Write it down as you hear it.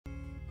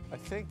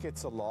think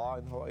it's a law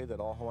in Hawaii that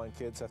all Hawaiian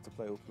kids have to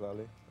play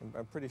ukulele.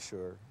 I'm pretty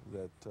sure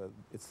that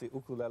it's the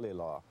ukulele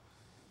law.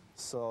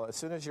 So as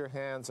soon as your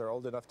hands are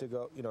old enough to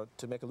go,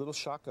 to make a little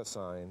shaka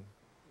sign,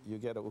 you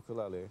get a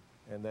ukulele,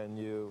 and then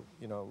you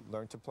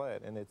learn to play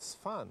it. And it's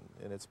fun,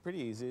 and it's pretty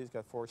easy. It's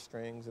got 4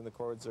 strings, and the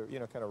chords are,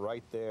 kind of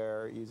right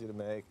there, easy to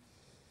make.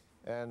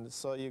 And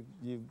so you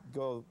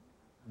go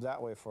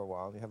that way for a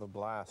while, and you have a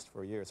blast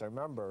for years. I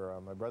remember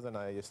my brother and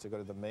I used to go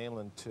to the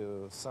mainland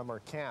to summer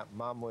camp.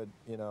 Mom would,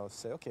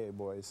 say, okay,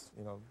 boys,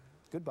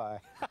 goodbye.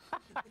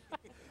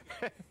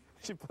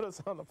 She put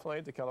us on the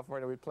plane to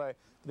California. We'd play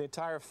the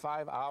entire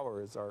 5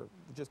 hours are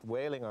just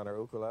wailing on our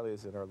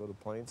ukuleles in our little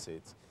plane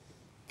seats.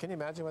 Can you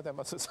imagine what that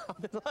must have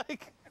sounded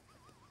like?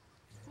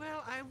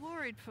 Well, I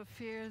worried for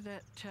fear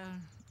that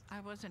I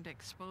wasn't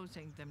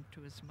exposing them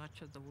to as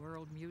much of the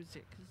world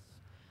music.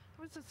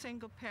 I was a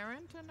single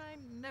parent, and I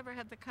never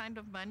had the kind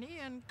of money,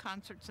 and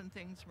concerts and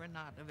things were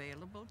not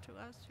available to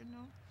us,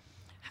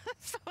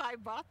 So I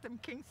bought them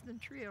Kingston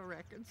Trio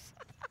records.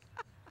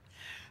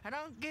 I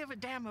don't give a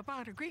damn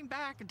about a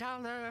greenback,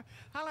 $1.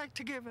 I like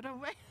to give it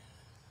away.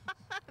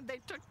 They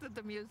took to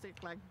the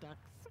music like ducks.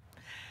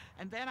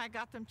 And then I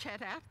got them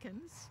Chet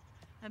Atkins,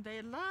 and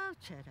they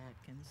loved Chet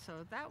Atkins.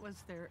 So that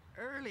was their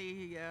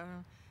early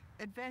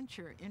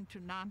adventure into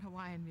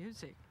non-Hawaiian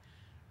music.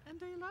 And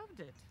they loved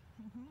it.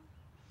 Mm-hmm.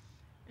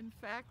 In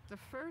fact, the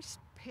first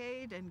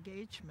paid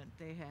engagement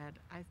they had,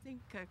 I think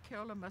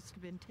Keola must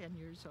have been 10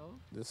 years old.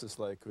 This is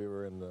like we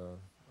were in the,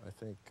 I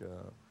think,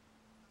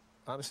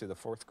 honestly, the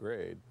 4th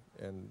grade,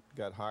 and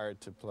got hired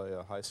to play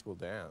a high school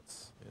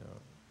dance.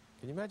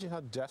 Can you imagine how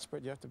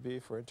desperate you have to be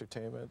for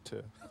entertainment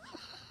to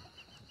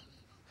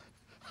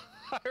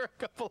hire a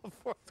couple of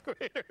 4th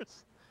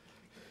graders?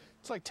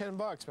 It's like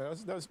 $10, man.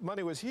 That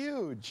money was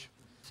huge.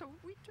 So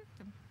we took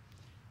them.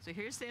 So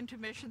here's the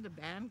intermission. The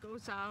band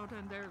goes out,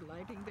 and they're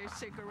lighting their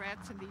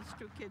cigarettes, and these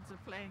 2 kids are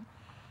playing.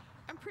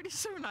 And pretty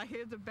soon I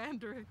hear the band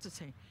director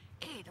saying,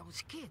 hey,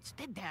 those kids,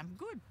 they're damn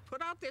good.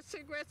 Put out their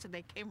cigarettes, and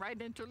they came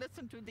right in to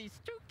listen to these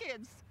 2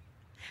 kids,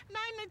 9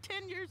 and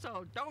 10 years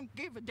old. Don't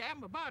give a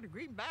damn about a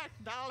greenback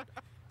 $1.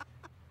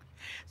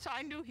 So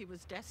I knew he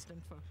was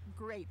destined for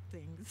great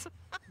things.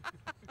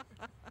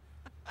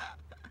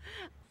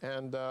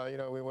 And,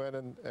 we went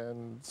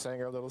and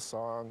sang our little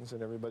songs,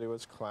 and everybody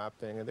was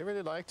clapping, and they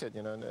really liked it,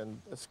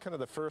 and it's kind of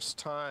the first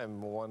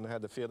time one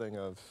had the feeling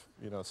of,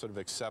 sort of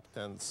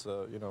acceptance,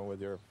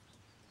 with your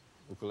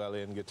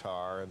ukulele and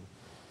guitar.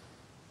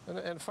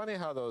 And funny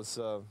how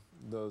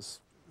those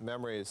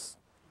memories,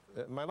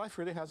 my life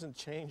really hasn't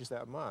changed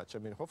that much. I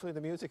mean, hopefully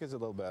the music is a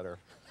little better.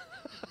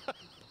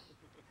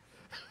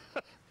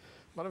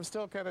 But I'm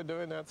still kind of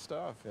doing that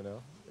stuff,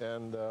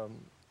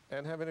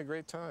 and having a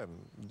great time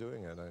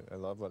doing it. I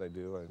love what I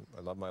do.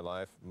 I love my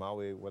life.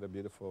 Maui, what a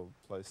beautiful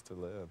place to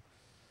live.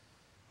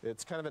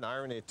 It's kind of an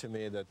irony to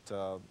me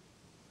that,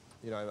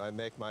 I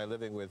make my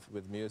living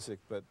with music,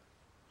 but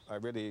I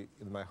really,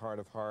 in my heart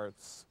of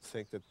hearts,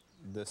 think that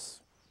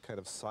this kind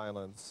of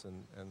silence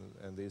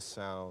and these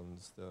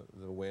sounds,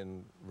 the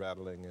wind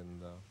rattling in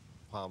the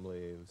palm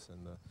leaves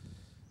and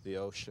the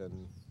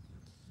ocean,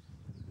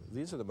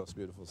 these are the most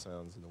beautiful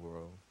sounds in the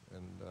world.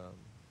 And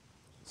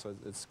so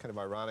it's kind of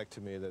ironic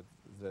to me that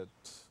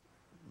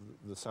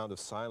the sound of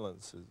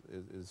silence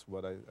is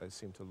what I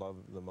seem to love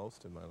the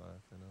most in my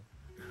life, I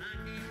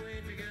can't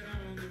wait to get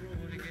on the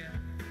road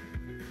again.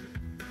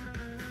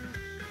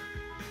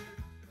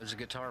 As a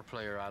guitar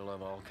player, I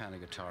love all kind of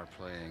guitar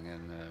playing,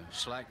 and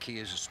slack key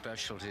is a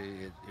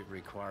specialty. It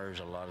requires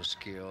a lot of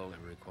skill.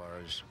 It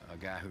requires a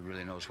guy who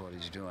really knows what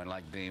he's doing,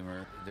 like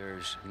Beamer.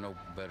 There's no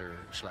better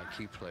slack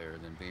key player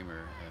than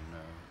Beamer,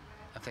 and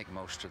I think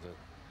most of the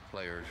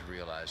players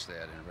realize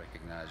that and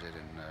recognize it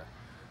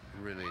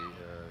and really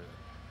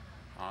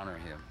honor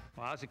him.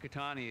 Well, Ozzie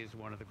Kotani is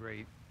one of the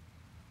great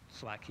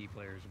slack key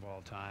players of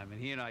all time,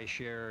 and he and I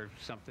share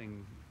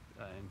something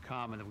in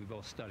common, that we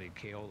both studied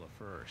Keola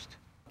first.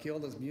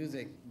 Keola's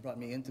music brought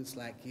me into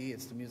slack key.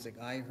 It's the music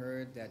I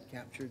heard that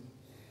captured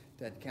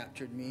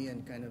me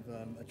and kind of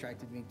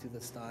attracted me to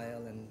the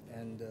style,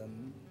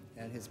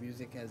 and his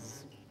music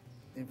has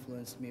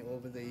influenced me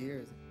over the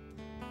years.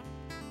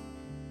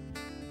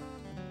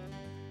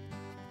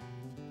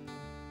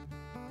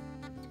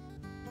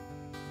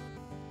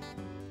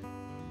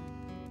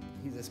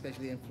 He's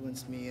especially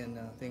influenced me in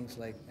things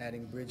like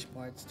adding bridge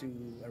parts to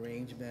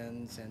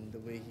arrangements and the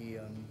way he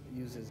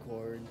uses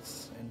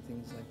chords and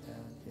things like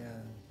that. Yeah,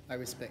 I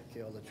respect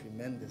Keola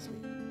tremendously.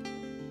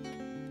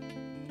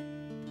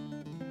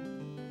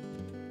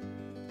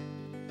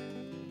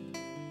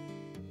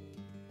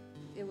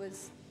 It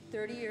was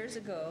 30 years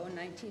ago,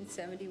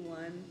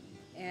 1971,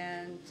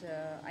 and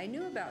I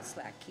knew about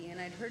slack key,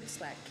 and I'd heard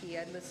slack key.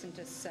 I'd listened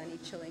to Sunny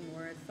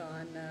Chillingworth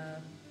on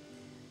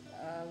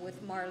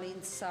with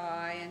Marlene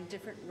Sy and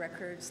different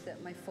records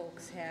that my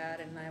folks had,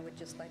 and I would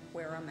just like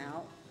wear them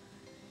out.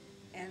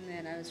 And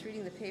then I was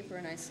reading the paper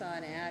and I saw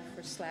an ad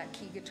for slack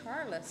key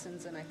guitar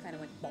lessons, and I kind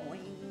of went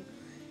boing,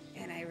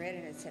 and I read it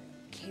and it said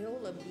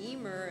Keola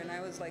Beamer, and I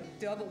was like,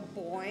 double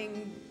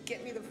boing,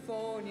 get me the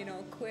phone, you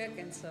know, quick.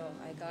 And so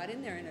I got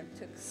in there, and it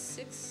took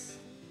 6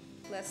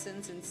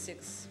 lessons in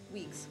 6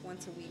 weeks,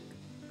 once a week,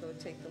 go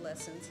take the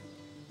lessons.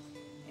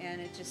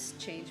 And it just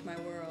changed my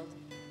world.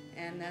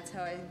 And that's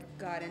how I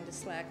got into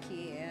slack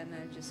key, and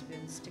I've just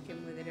been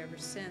sticking with it ever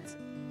since.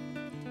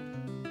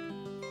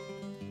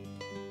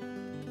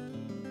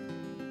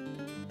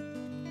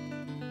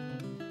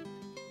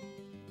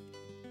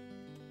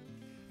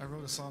 I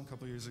wrote a song a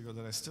couple years ago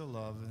that I still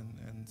love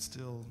and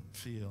still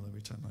feel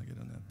every time I get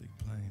on that big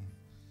plane.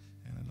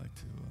 And I'd like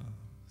to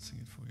sing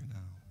it for you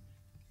now.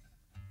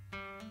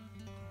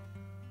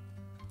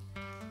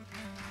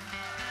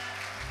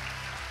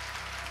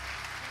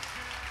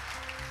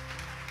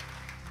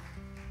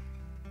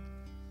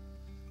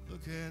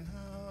 Looking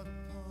out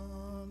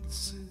upon the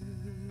city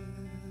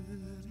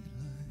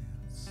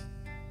lights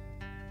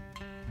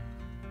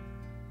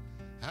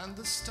and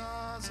the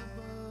stars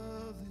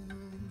above the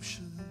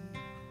ocean,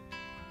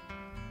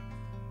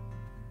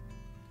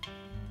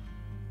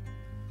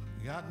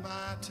 got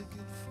my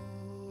ticket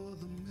for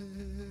the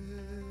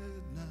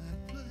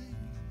midnight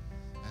plane,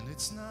 and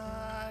it's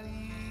not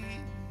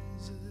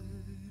easy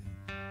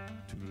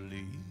to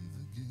leave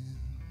again.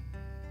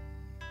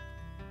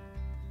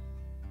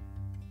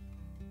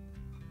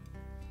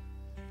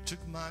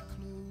 Took my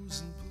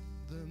clothes and put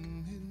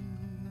them in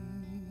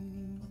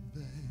my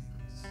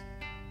bags.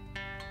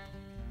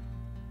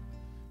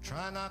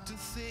 Try not to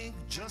think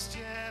just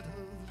yet of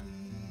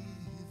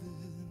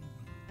leaving.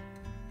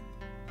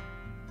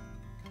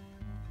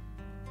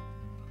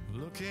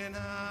 Looking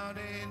out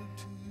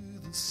into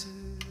the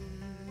city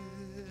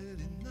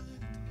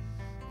night,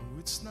 oh,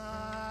 it's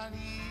not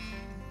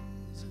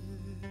easy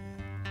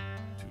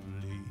to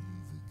leave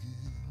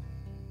again.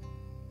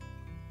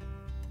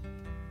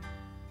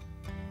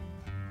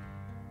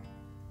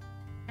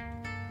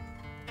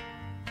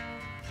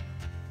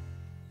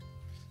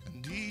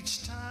 And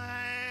each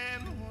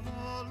time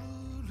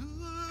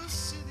Honolulu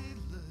city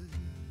lights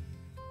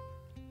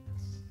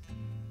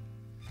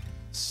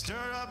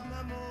stir up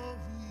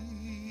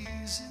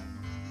memories in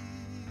me,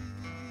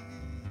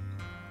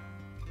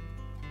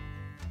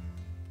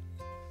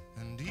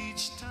 and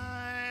each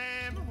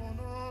time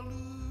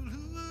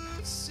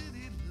Honolulu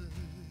city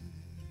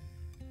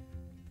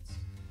lights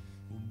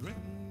will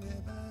bring me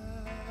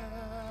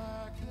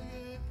back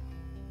again.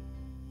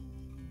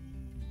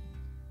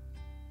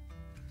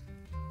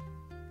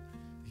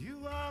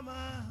 You are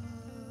my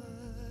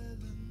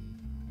island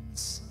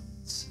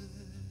sunset,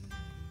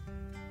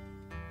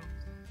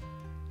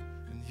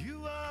 and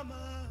you are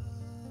my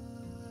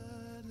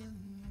island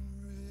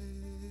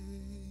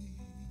rain.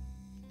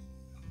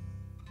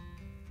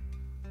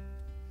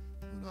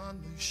 Put on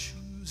my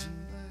shoes and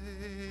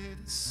light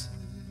a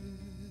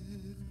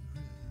cigarette,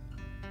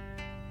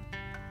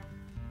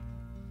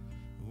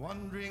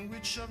 wondering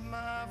which of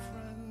my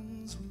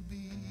friends will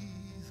be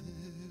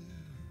there,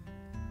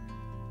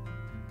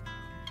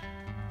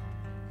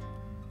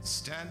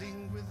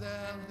 standing with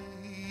their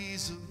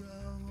lace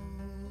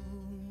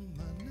around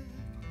my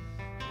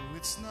neck. Oh,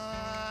 it's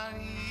not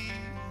easy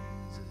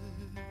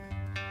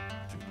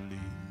to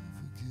leave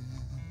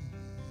again.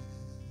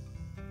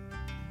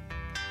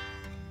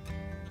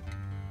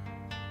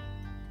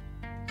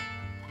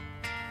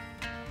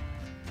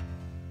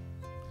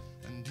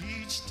 And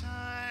each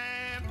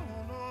time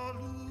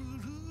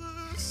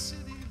Honolulu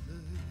city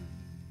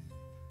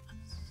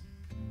lights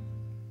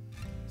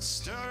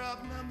stir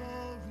up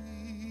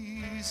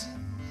memories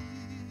in me,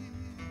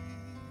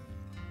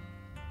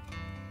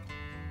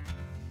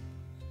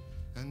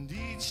 and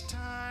each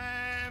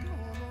time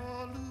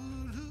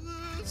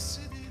Honolulu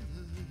city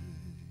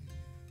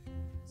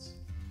lights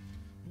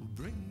will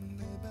bring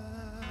me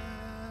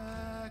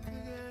back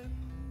again,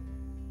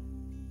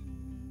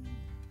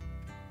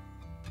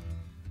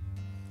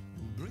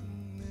 will bring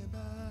me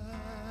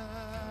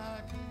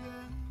back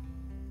again,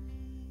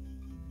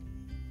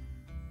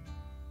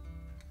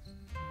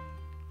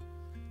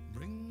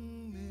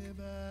 bring me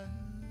back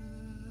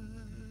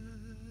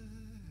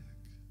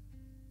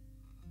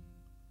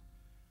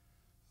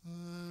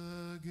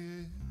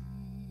again.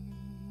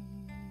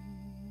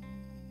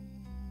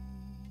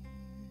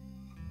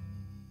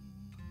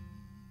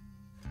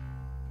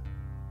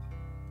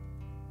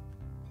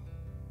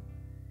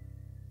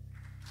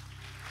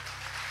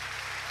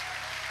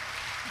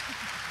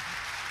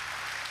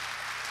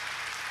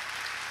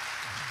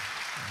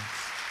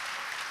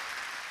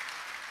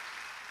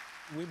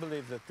 We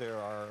believe that there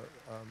are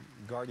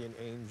guardian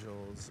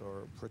angels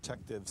or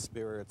protective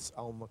spirits,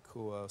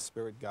 aumakua,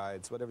 spirit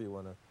guides, whatever you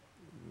want to,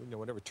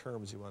 whatever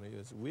terms you want to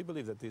use. We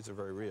believe that these are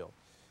very real,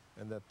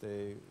 and that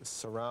they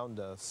surround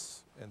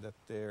us, and that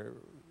they're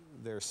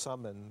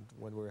summoned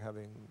when we're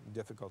having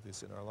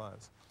difficulties in our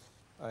lives.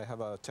 I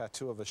have a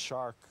tattoo of a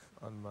shark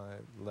on my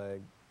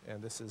leg,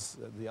 and this is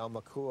the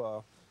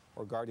aumakua,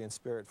 or guardian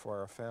spirit for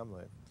our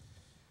family.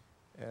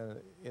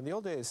 And in the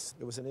old days,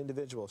 it was an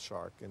individual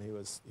shark, and he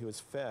was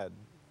fed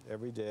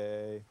every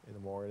day, in the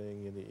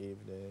morning, in the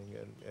evening,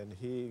 and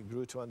he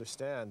grew to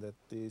understand that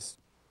these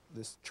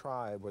this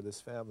tribe or this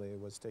family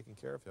was taking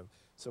care of him.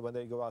 So when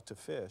they go out to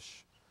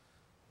fish,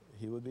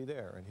 he would be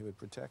there and he would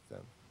protect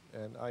them.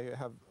 And I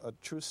have a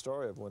true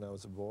story of when I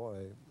was a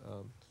boy.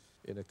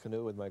 In a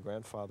canoe with my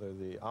grandfather,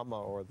 the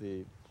ama, or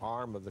the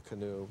arm of the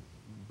canoe,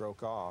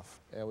 broke off,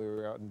 and we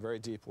were out in very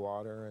deep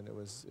water, and it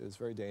was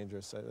very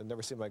dangerous. I'd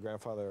never seen my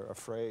grandfather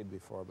afraid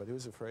before, but he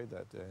was afraid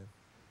that day.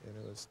 And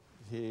it was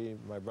he,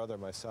 my brother,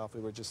 myself,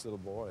 we were just little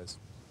boys.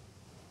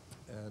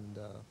 And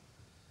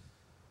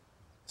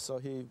so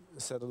he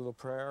said a little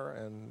prayer,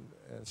 and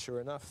sure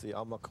enough, the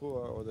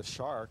amakua, or the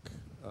shark,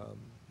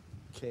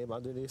 came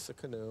underneath the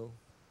canoe,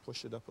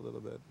 pushed it up a little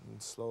bit, and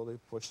slowly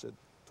pushed it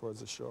towards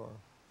the shore.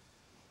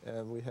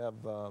 And we have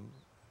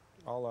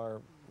all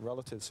our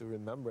relatives who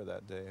remember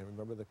that day, and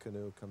remember the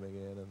canoe coming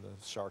in and the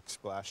shark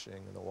splashing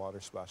and the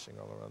water splashing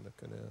all around the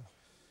canoe.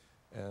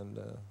 And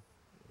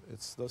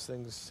those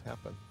things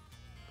happen.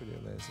 Pretty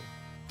amazing.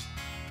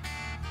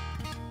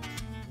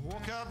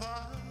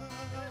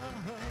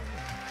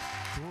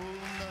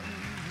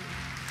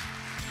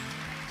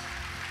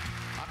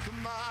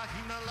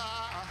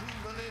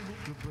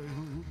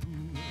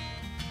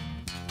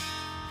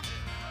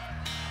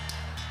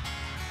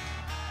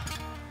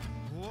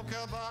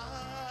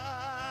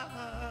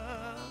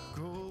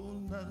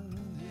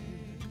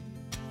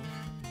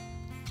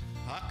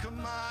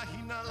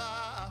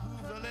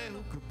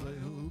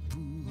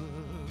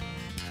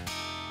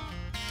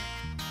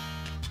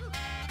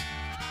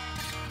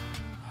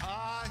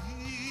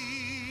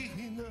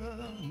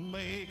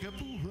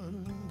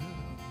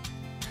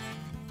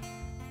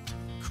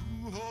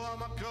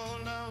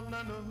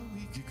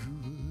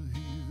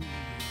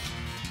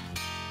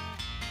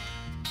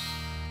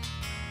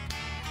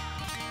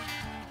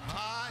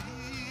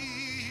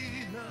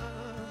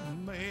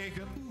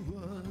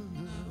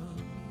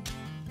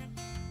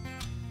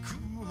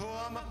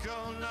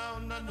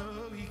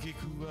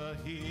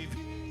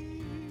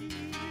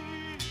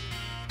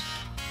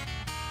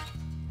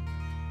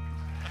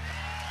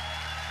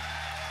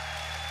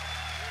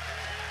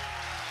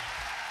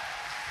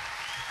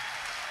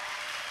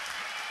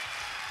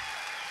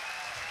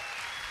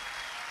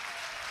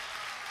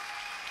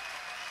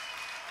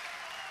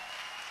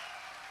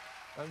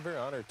 I'm very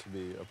honored to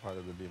be a part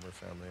of the Beamer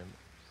family,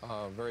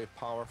 and very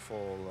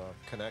powerful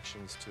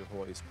connections to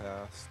Hawaii's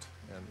past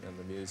and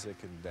the music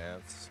and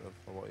dance of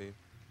Hawaii.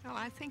 Well,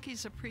 I think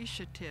he's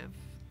appreciative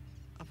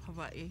of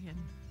Hawaii, and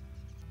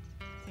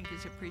I think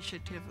he's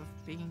appreciative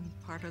of being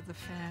part of the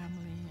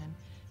family and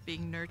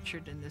being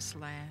nurtured in this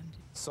land.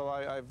 So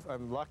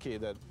I'm lucky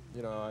that,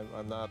 you know,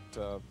 I'm not,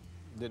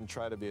 didn't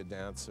try to be a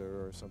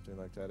dancer or something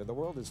like that. And the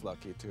world is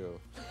lucky too.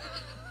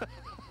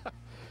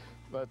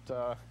 But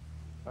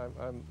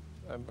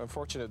I'm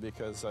fortunate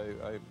because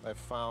I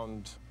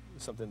found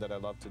something that I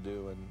love to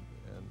do and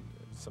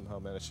somehow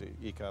managed to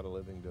eke out a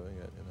living doing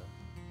it, you know.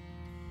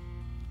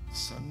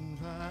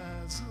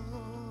 Sunrise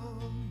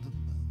on the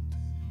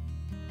mountain,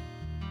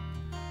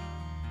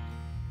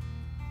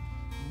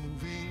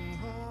 moving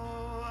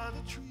o'er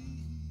the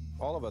trees.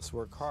 All of us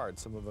work hard.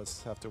 Some of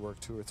us have to work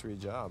 2 or 3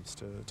 jobs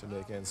to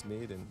make ends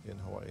meet in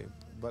Hawaii.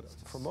 But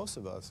for most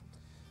of us,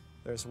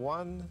 there's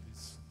one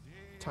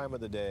time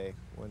of the day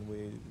when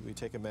we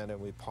take a minute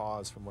and we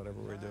pause from whatever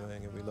we're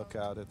doing and we look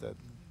out at that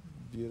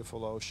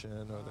beautiful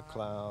ocean or the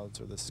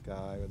clouds or the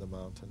sky or the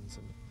mountains,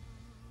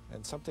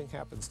 and something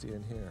happens to you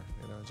in here,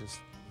 you know,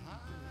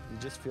 you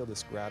just feel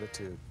this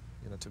gratitude,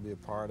 you know, to be a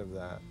part of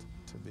that,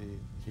 to be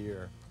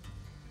here.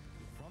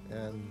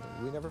 And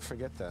we never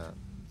forget that.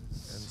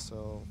 And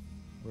so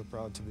we're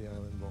proud to be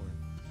island born.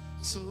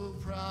 So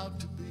proud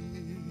to be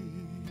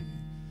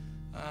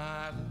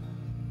island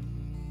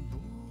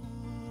born.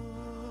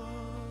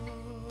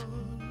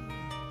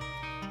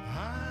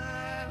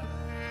 Island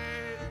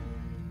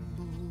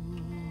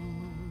born.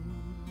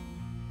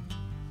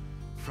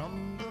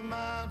 From the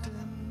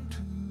mountain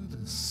to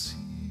the sea.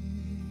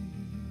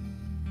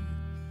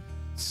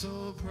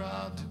 So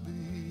proud to be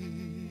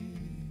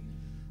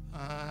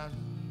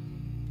island.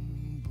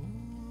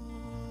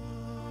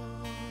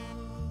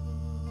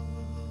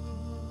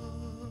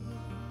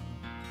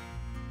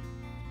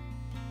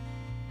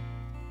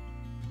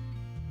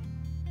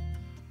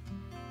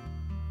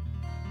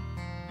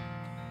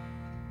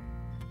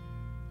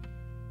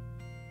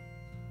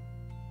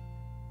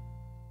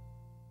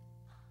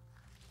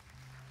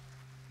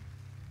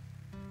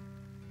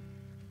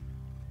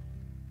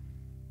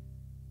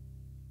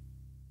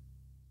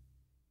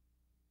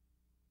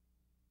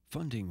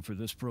 Funding for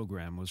this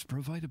program was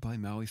provided by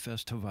Maui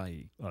Fest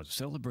Hawaii, a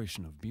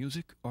celebration of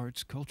music,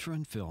 arts, culture,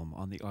 and film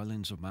on the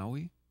islands of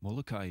Maui,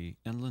 Molokai,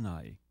 and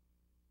Lanai.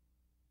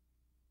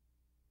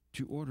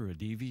 To order a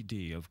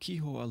DVD of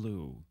Kiho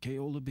Alu,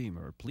 Keola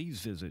Beamer,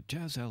 please visit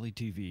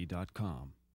jazzalleytv.com.